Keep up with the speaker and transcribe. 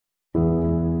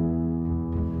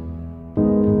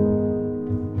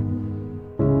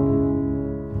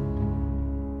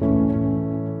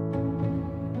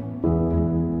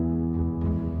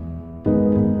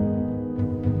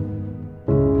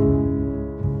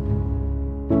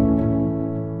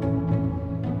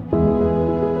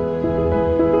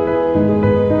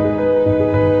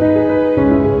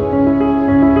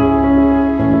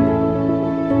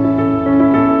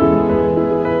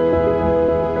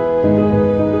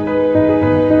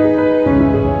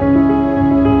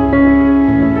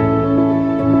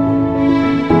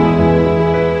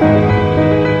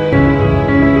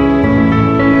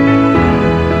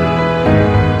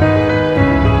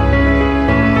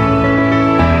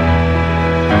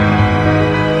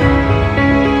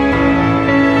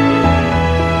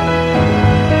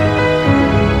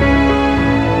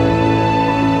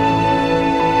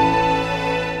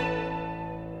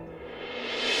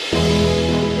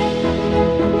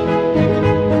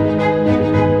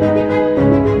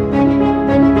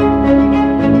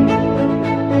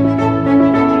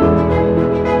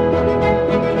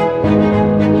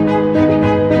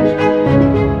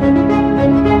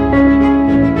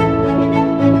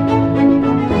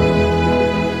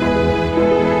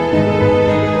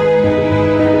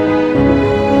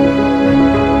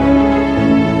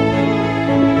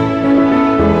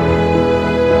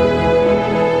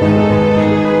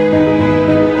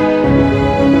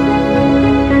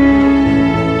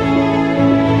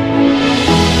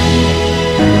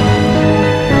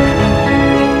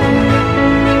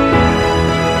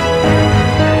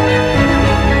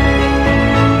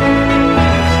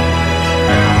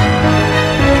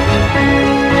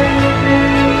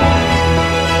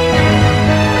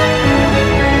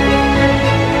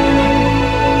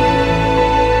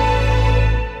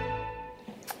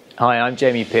Hi, I'm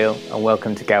Jamie Peel and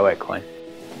welcome to GOW Equine.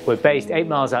 We're based 8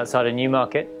 miles outside of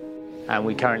Newmarket and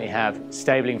we currently have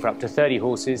stabling for up to 30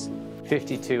 horses,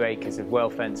 52 acres of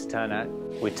well-fenced turnout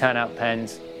with turnout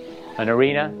pens, an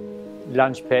arena,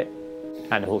 lunge pit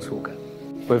and a horse walker.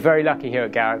 We're very lucky here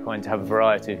at GOW Equine to have a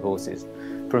variety of horses,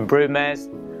 from broodmares,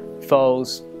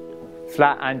 foals,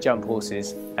 flat and jump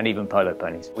horses and even polo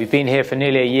ponies. We've been here for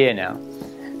nearly a year now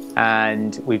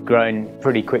and we've grown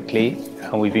pretty quickly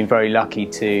and we've been very lucky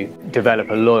to develop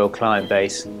a loyal client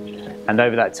base and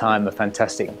over that time a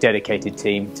fantastic dedicated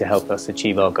team to help us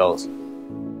achieve our goals.